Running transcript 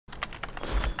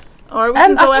Or we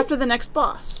can go after the next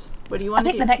boss. What do you want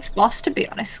to do? I think the next boss, to be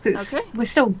honest, because okay. we're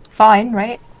still fine,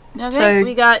 right? Okay, so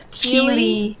we got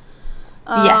Keely,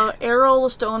 yeah. Errol the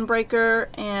Stonebreaker,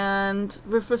 and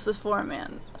Rufus the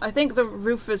Foreman. I think the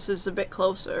Rufus is a bit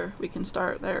closer. We can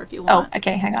start there if you want. Oh,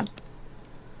 okay, hang on.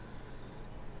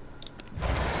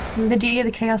 Lydia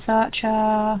the Chaos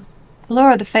Archer,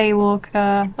 Laura the Fey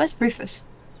Walker. Where's Rufus?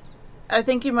 I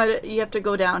think you have to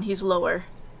go down. He's lower.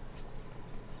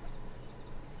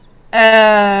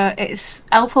 It's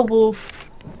Alpha Wolf.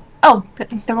 Oh,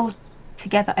 they're all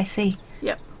together, I see.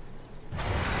 Yep.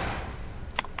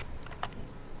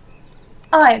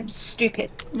 I'm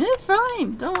stupid. It's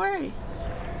fine, don't worry.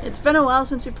 It's been a while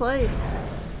since you played.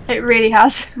 It really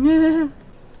has.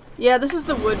 Yeah, this is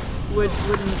the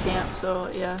wooden camp, so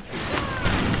yeah.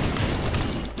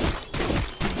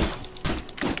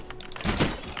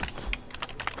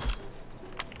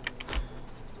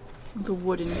 The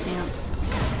wooden camp.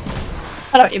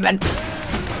 I know what you meant.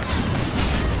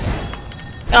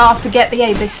 Oh, forget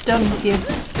they stun if you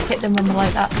hit them when they're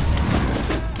like that.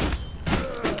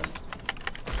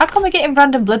 How come we're getting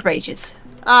random blood rages?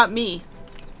 Me.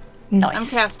 Nice. I'm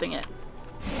casting it.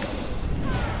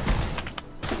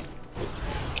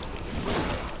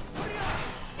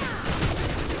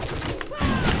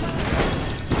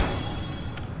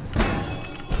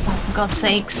 Oh, for God's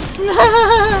sakes.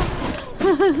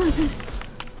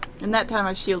 And that time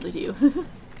I shielded you.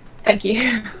 Thank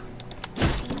you.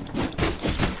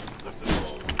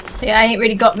 Yeah, I ain't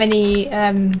really got many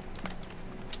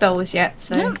spells yet,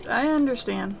 so... Yep, I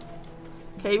understand.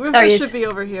 Okay, Rufus should be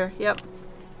over here. Yep. It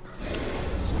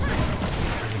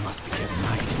must be getting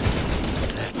late.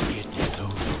 Let's get this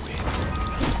over with.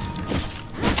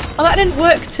 Oh, that didn't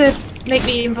work to make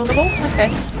me invulnerable?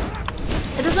 Okay.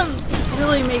 It doesn't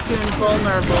really make you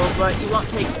invulnerable, but you won't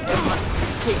take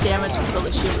damage until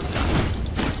the shield is gone.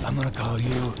 I'm gonna call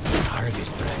you target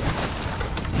practice.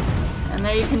 And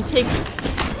there you can take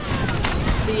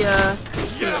the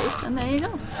heals, and there you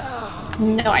go.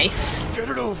 Nice. Get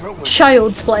it over with.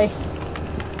 Child's play.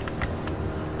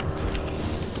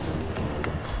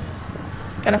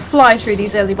 Gonna fly through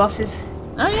these early bosses.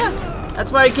 Oh yeah,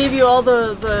 that's why I gave you all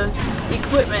the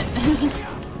equipment.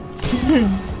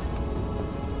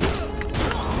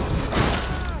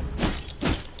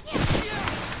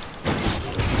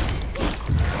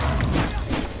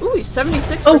 Ooh, he's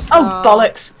 76%. Oh,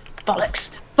 bollocks.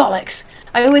 Bollocks. Bollocks.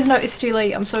 I always notice too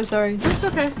late, I'm so sorry. It's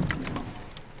okay.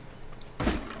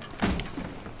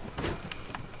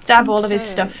 Stab all of his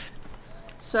stuff.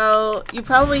 So, you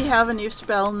probably have a new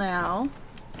spell now.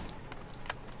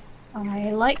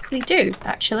 I likely do,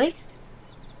 actually.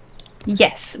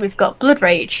 Yes, we've got Blood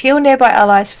Rage. Heal nearby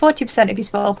allies 40% of your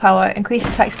spell power, increase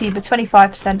attack speed by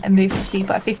 25% and movement speed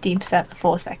by 15% for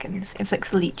 4 seconds.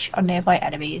 Inflicts leech on nearby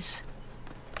enemies.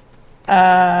 Is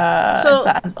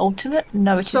that an ultimate?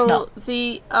 No, it is not. So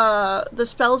the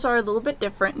spells are a little bit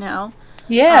different now.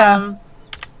 Yeah.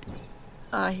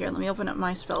 Here, let me open up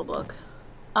my spell book.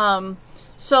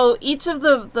 So each of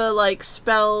the like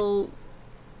spell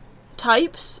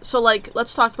types. So like,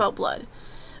 let's talk about blood.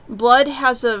 Blood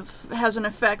has an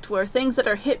effect where things that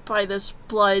are hit by this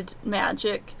blood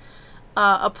magic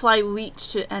apply leech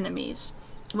to enemies.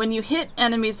 When you hit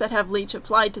enemies that have leech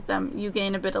applied to them, you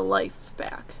gain a bit of life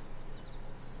back.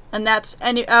 And that's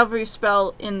every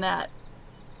spell in that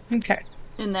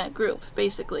group,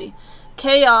 basically.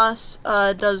 Chaos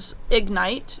does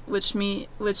ignite, which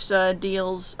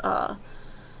deals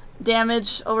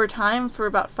damage over time for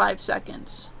about 5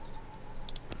 seconds.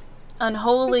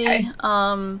 Unholy,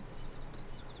 when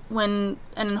an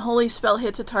unholy spell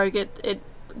hits a target, it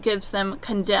gives them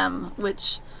condemn,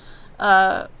 which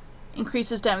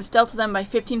increases damage dealt to them by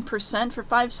 15% for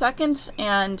 5 seconds,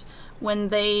 and when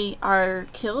they are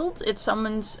killed, it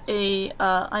summons a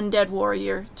undead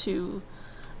warrior to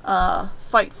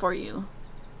fight for you.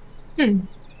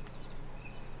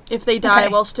 If they die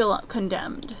while still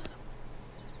condemned.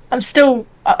 I'm just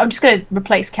gonna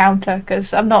replace counter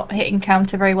because I'm not hitting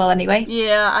counter very well anyway.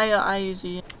 Yeah, I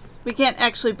usually. We can't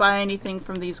actually buy anything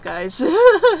from these guys.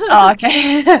 Oh,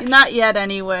 okay. Not yet,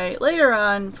 anyway. Later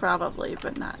on, probably,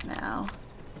 but not now.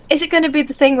 Is it going to be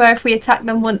the thing where if we attack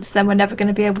them once, then we're never going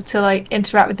to be able to like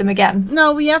interact with them again?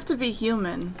 No, we have to be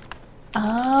human.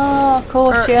 Oh, of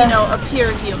course, or, yeah. You know,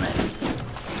 appear human.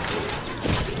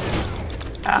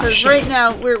 Because right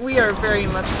now we are very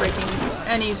much breaking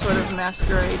any sort of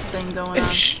masquerade thing going on.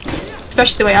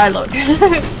 Especially the way I look.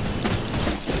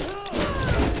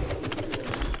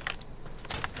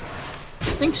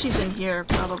 I think she's in here,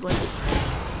 probably.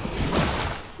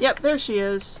 Yep, there she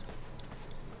is.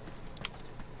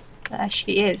 There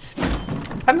she is.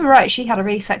 If I'm right, she had a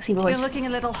really sexy You're voice. looking a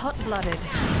little hot-blooded.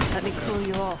 Let me cool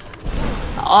you off.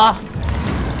 Ah.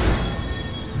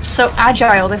 So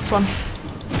agile, this one.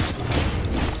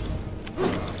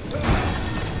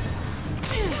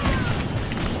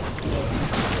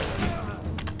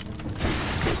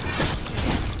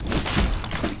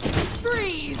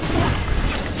 Freeze!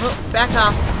 Oh, back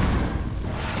off.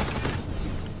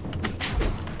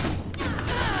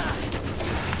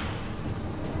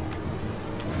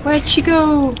 Where'd she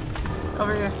go?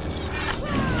 Over here.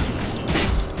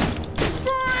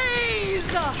 Freeze!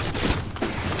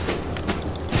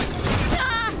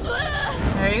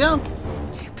 There you go.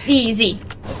 Easy.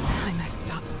 I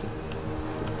messed up.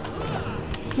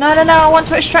 No, no, no, I want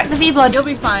to extract the V-blood. You'll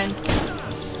be fine.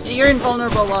 You're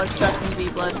invulnerable while extracting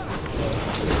V-blood.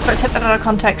 But take that out of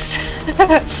context.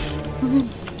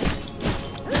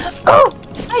 Oh!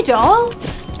 Hi, doll!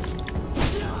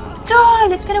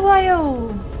 Doll, it's been a while!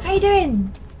 How you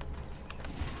doing?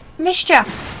 Missed ya.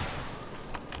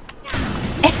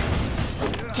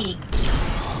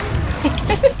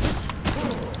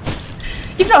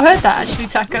 You've not heard that actually,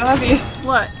 Taco, have you?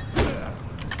 What?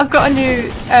 I've got a new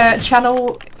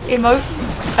channel emote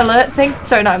alert thing.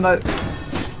 Sorry, not emote.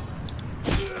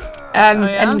 Oh,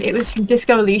 yeah? And it was from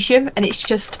Disco Elysium, and it's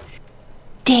just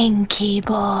Stinky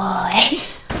Boy.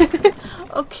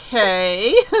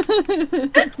 Okay.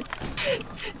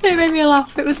 It made me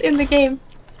laugh. It was in the game.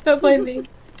 Don't blame me.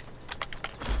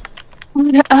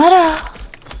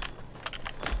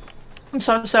 I'm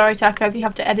so sorry, Taco, if you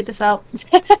have to edit this out.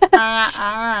 Let's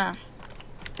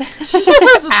just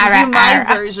do my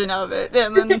version of it,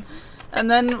 and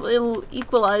then it'll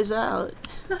equalize out.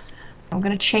 I'm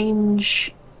gonna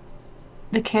change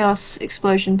the Chaos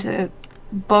Explosion to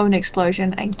Bone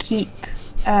Explosion and keep,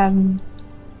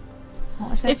 what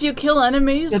was it? If you kill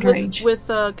enemies Good rage. with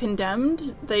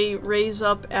Condemned, they raise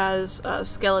up as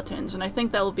skeletons, and I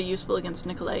think that will be useful against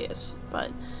Nicolaus.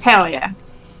 But Hell yeah.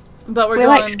 we're We going,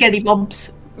 like skelly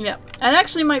bobs. yeah, and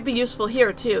actually might be useful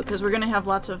here too, because we're gonna have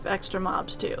lots of extra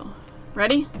mobs too.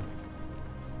 Ready?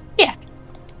 Yeah.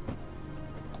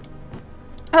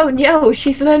 Oh no,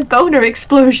 she's learned Boner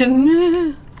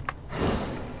Explosion.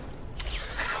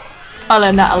 I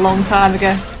learned that a long time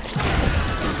ago.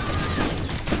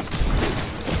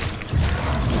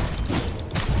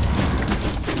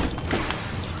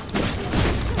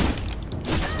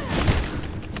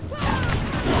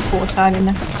 Poor time in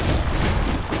there.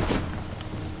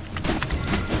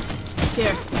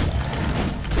 Here.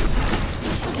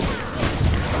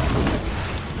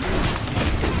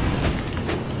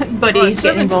 Buddies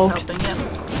get Servant is involved. helping, yeah.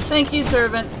 Thank you,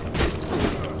 servant.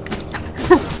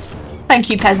 Thank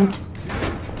you, peasant.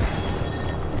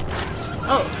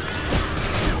 Oh.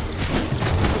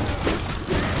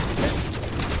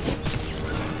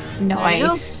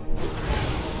 Nice.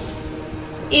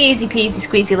 Easy peasy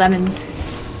squeezy lemons.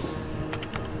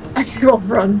 And you all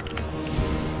run.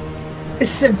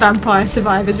 This is a Vampire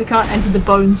Survivors, you can't enter the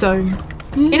bone zone.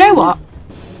 You know what?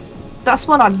 That's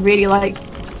one I'd really like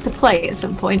to play at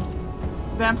some point.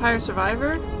 Vampire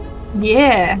Survivor?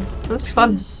 Yeah, it looks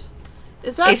fun. Is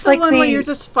that It's the like one where the- you're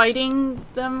just fighting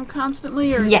them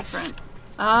constantly, or Yes.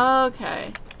 different?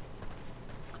 Okay.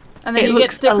 And then It you get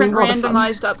looks a different lot of fun.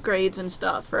 randomized upgrades and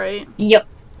stuff, right? Yep.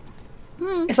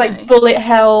 It's like bullet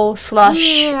hell slash.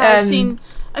 Yeah,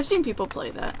 I've seen people play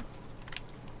that.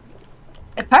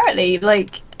 Apparently,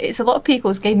 like, it's a lot of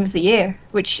people's game of the year,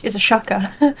 which is a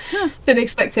shocker. Didn't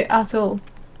expect it at all.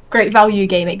 Great value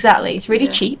game, exactly. It's really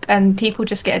Yeah. cheap, and people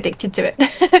just get addicted to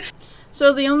it.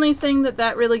 So the only thing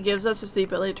that really gives us is the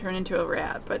ability to turn into a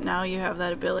rat, but now you have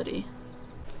that ability.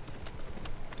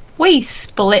 We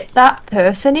split that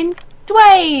person in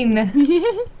twain.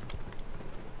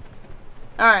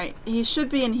 Alright, he should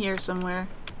be in here somewhere.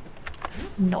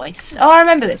 Nice. Oh, I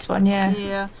remember this one. Yeah.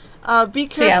 Yeah. Be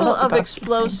So yeah, careful lots of of bastards, same.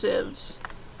 explosives.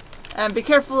 And be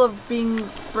careful of being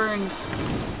burned.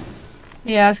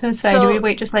 Yeah, I was gonna say, So- do we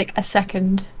wait just like a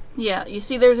second? Yeah, you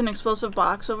see there's an explosive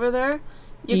box over there?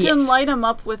 You can Yes. light them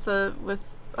up with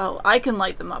oh, I can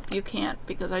light them up. You can't,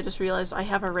 because I just realized I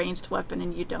have a ranged weapon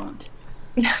and you don't.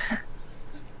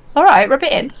 All right, rub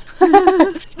it in.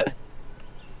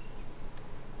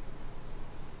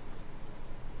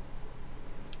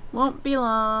 Won't be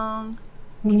long.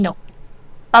 No,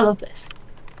 I love this.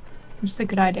 It's a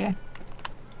good idea.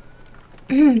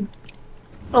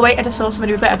 Oh wait, I just saw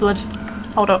somebody with better blood.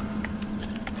 Hold up.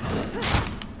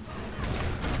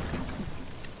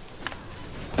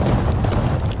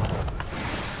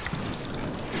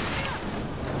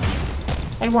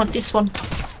 I want this one.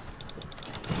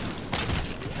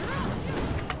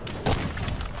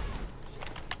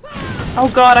 Oh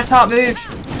god, I can't move.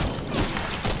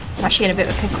 I'm actually in a bit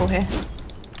of a pickle here.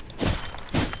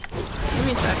 Give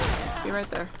me a sec. Be right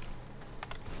there.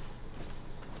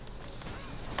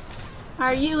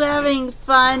 Are you having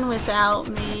fun without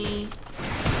me?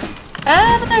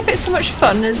 I don't know if it's so much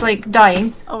fun as like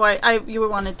dying. Oh, you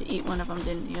wanted to eat one of them,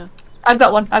 didn't you? I've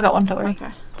got one, don't worry. Okay.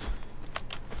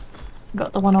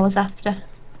 Got the one I was after.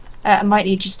 I might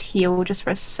need just heal just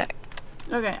for a sec.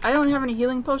 Okay, I don't have any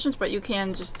healing potions, but you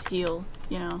can just heal,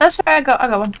 you know. That's alright, I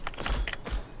got one.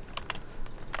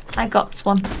 I got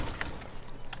one.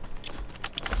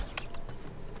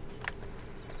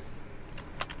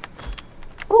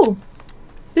 Ooh.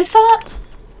 I thought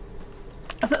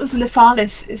it was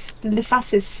Lithalis. It's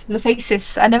Lithasis.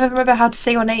 Lithasis. I never remember how to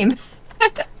say your name.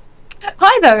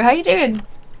 Hi though, how you doing?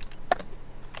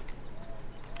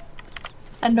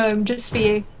 A gnome just for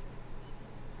you.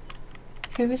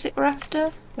 Who is it we're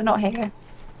after? They're not here.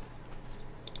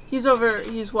 He's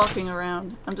walking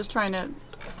around. I'm just trying to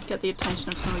get the attention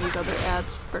of some of these other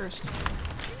ads first.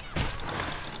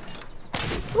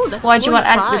 Ooh, that's Why do you want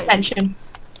ads' 45. attention?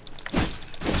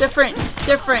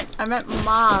 Different. I meant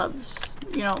mobs.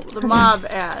 You know, the mob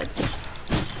ads.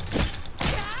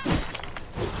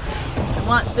 I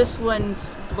want this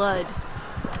one's blood.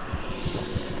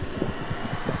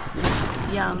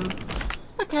 Yum.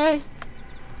 Okay.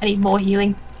 I need more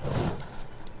healing.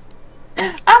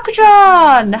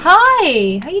 Alcatron!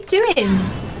 Hi! How you doing?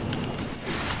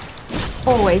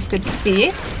 Always good to see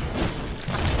you.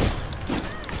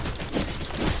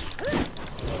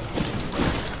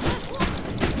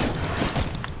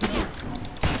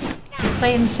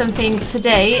 Playing something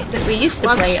today that we used to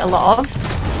play a lot of.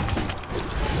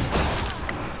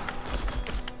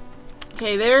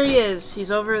 Okay, there he is. He's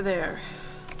over there.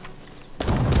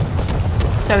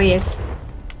 So he is.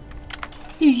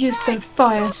 You used the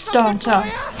fire starter.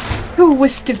 Who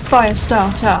was the fire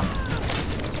starter?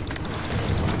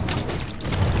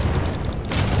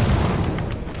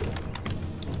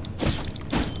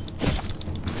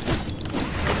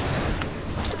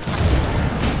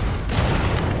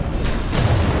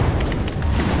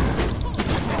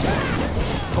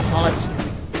 Oh, bollocks.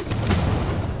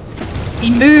 He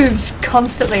moves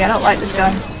constantly. I don't like this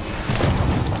guy.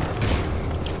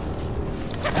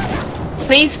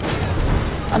 Please?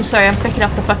 I'm sorry, I'm picking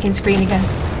up the fucking screen again.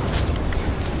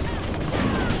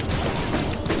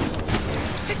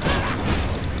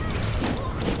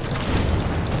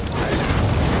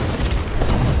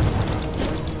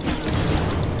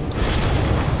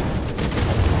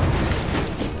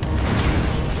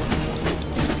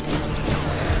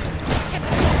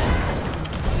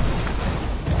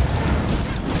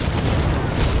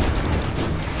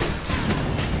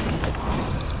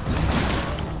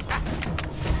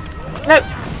 No!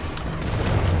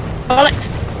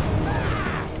 Bollocks!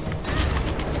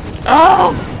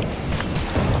 Oh!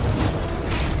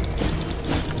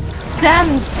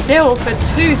 Stand still for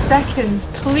 2 seconds,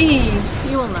 please!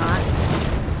 You will not.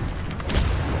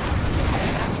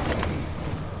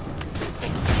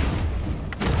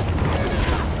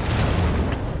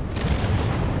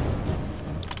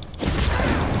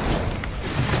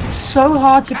 It's so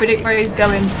hard to predict where he's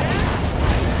going.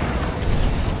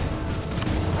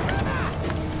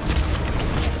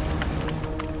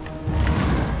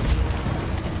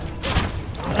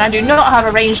 And I do not have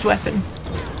a ranged weapon.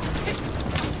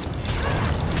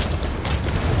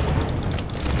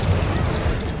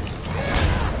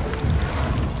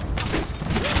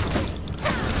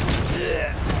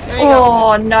 There you go.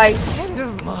 Oh, nice.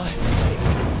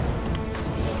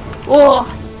 Oh.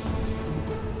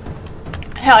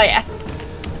 Hell yeah.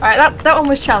 Alright, that one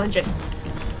was challenging.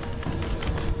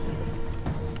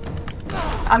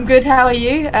 I'm good, how are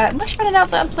you? I'm just finding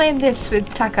out that I'm playing this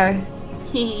with Taco.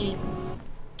 Hee.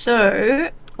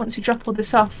 So, once we drop all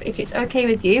this off, if it's okay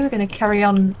with you, we're going to carry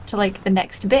on to like the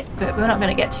next bit, but we're not going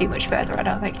to get too much further, I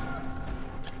don't think.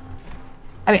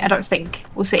 I mean, I don't think.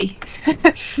 We'll see. I'll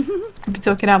be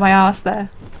talking out my ass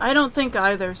there. I don't think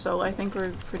either, so I think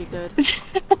we're pretty good.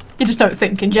 You just don't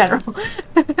think in general.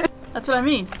 That's what I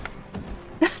mean.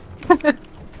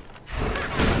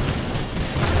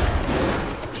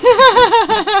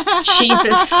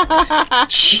 Jesus.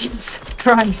 Jesus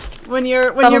Christ. When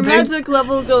your magic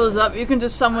level goes up, you can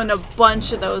just summon a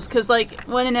bunch of those. Cause like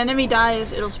when an enemy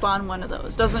dies, it'll spawn one of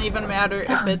those. Doesn't even matter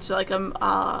if it's like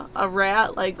a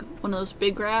rat, like one of those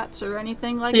big rats or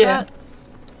anything like that.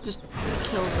 Just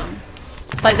kills them.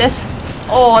 Like this?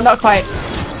 Oh, not quite.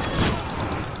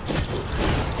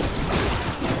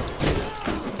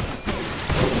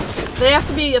 They have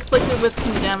to be afflicted with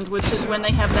condemned, which is when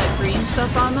they have that green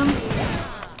stuff on them.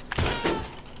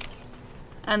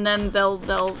 And then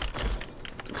they'll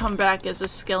come back as a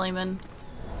Skellyman.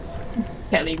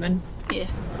 Kellyman. Yeah.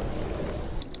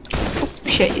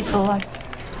 Shit, he's still alive.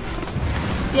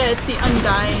 Yeah, it's the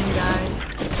undying guy.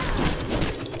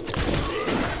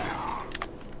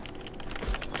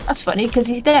 That's funny, because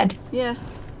he's dead. Yeah.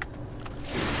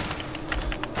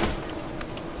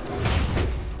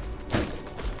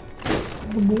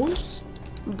 Wolves?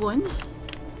 Buns?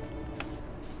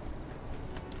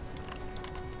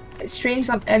 It streams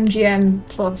on MGM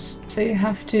Plus, so you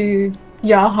have to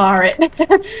Yaha it.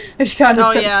 Which kind of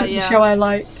sucks yeah, to the yeah. show I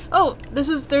like. Oh, there's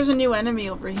a new enemy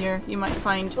over here you might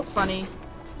find funny.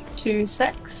 2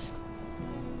 secs.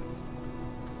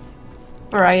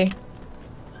 Where are you?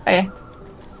 Oh yeah.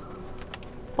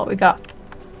 What we got?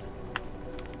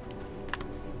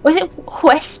 Was it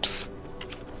wisps?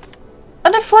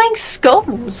 And they're flying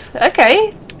skulls.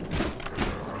 Okay.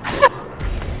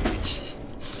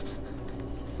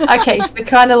 Okay, so they're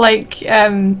kind of like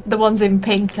the ones in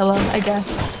Painkiller, I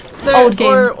guess. Old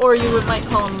game. Or you might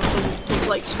call them those,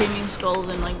 like screaming skulls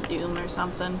in like Doom or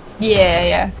something. Yeah,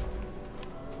 yeah.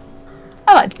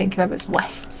 I like to think of them as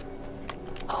wisps.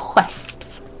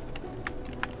 Wisps.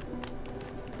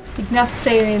 Ignat's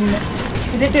saying,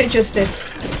 I didn't do it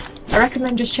justice. I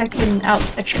recommend just checking out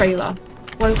a trailer.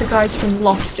 One of the guys from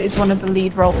Lost is one of the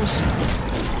lead roles.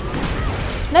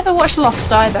 Never watched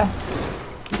Lost either.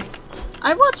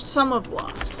 I watched some of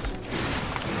Lost.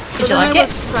 Did you then like I it?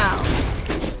 was found.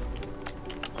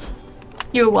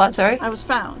 You were what, sorry? I was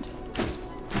found.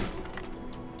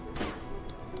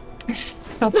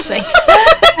 God's sakes.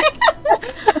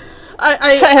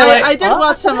 I did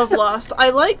watch some of Lost. I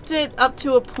liked it up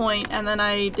to a point, and then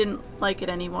I didn't like it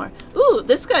anymore. Ooh,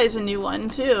 this guy's a new one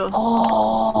too.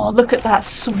 Oh, look at that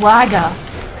swagger.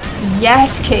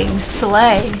 Yes, King,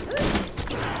 slay.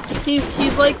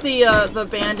 He's like the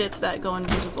bandits that go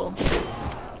invisible,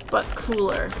 but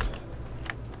cooler.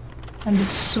 And the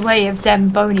sway of them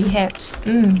bony hips.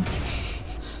 Mmm.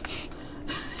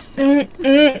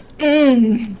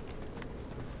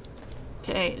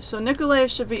 Okay, so Nikolai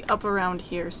should be up around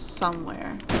here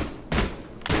somewhere.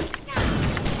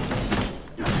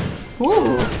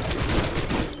 Ooh.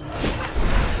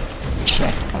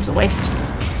 Shit, that was a waste.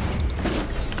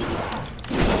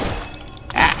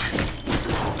 Ah.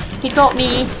 He got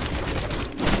me.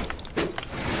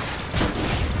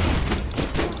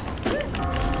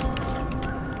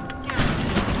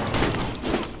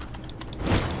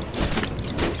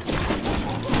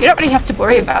 You don't really have to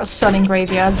worry about sun in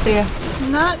graveyards, do you?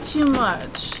 Not too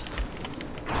much.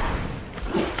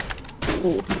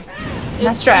 Ooh.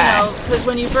 It's, try. you know, because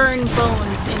when you burn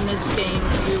bones in this game,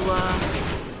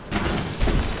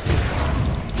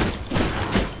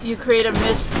 you create a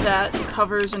mist that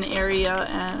covers an area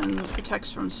and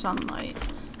protects from sunlight.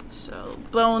 So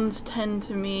bones tend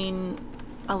to mean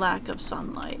a lack of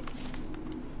sunlight.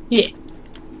 Yeah.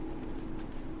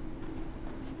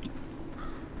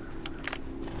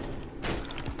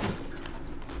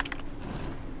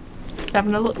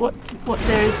 Having a look what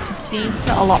there is to see.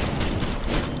 Not a lot.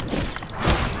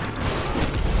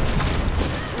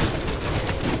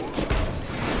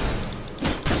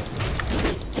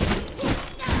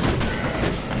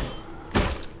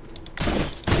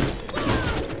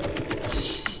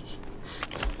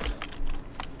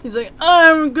 He's like,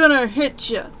 I'm gonna hit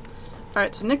you.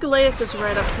 Alright, so Nicolaus is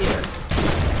right up here.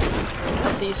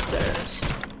 Up these stairs.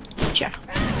 Gotcha.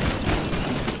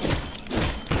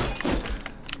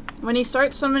 When you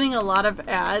start summoning a lot of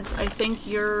ads, I think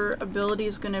your ability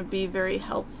is gonna be very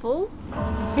helpful.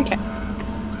 Okay.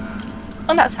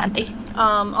 Oh, that's handy. Do you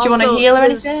Also, want to heal or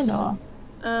his- anything, or?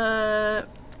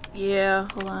 Yeah,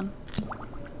 hold on.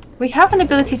 We have an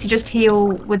ability to just heal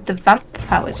with the vamp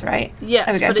powers, right? Yes,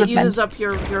 There we go, but it good uses men. up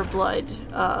your blood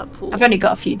pool. I've only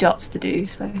got a few dots to do,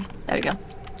 so there we go.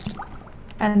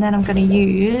 And then I'm going to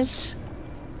use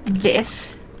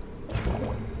this.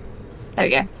 There we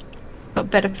go.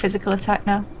 Got better physical attack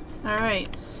now.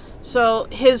 Alright. So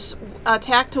his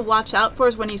attack to watch out for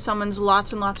is when he summons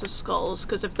lots and lots of skulls,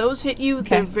 because if those hit you,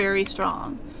 they're very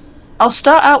strong. I'll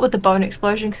start out with the bone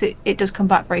explosion because it does come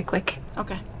back very quick.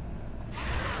 Okay.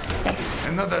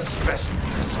 Another specimen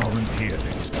has volunteered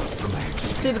and stuff from X.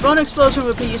 See, the bone explosion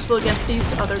would be useful against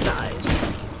these other guys.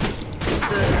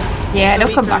 Yeah, the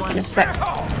they'll come weaker back in a ones. sec.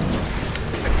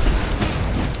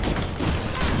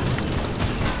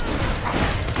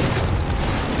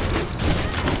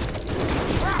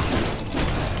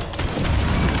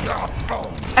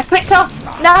 I clicked off!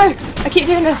 No! I keep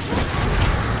doing this!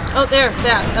 Oh, there,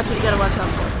 that's what you gotta watch out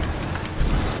for.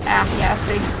 Ah, yeah, I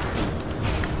see.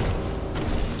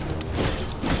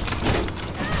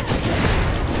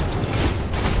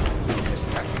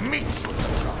 That meets with the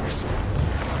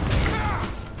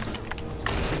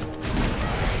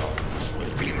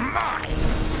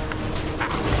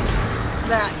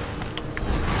that.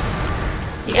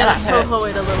 You Yeah, gotta that toho hurts.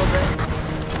 it a little bit.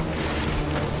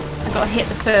 I got hit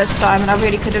the first time and I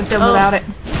really could have done Oh. without it.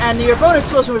 And your bone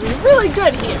explosion would be really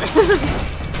good here.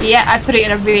 Yeah, I put it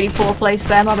in a really poor place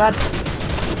there, my bad.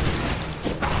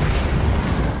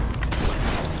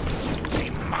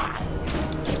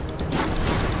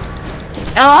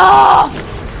 Oh!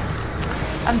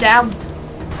 I'm down.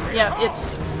 Yeah,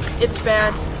 it's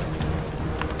bad.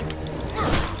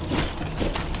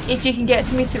 If you can get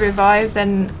to me to revive,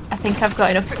 then I think I've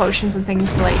got enough potions and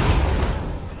things to, like,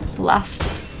 last.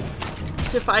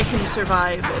 So if I can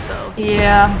survive it though.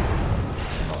 Yeah.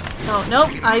 Oh nope,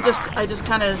 I just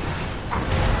kind of.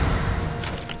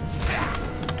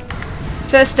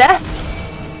 First death?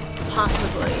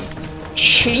 Possibly.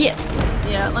 Shit.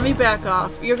 Yeah, let me back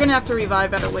off. You're gonna have to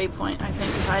revive at a waypoint, I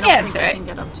think, because I don't Yeah, think that's I right. can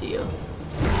get up to you.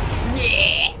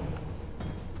 Yeah.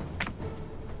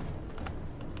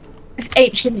 This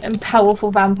ancient and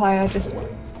powerful vampire just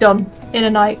done in a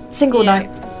night. Single Yeah. night.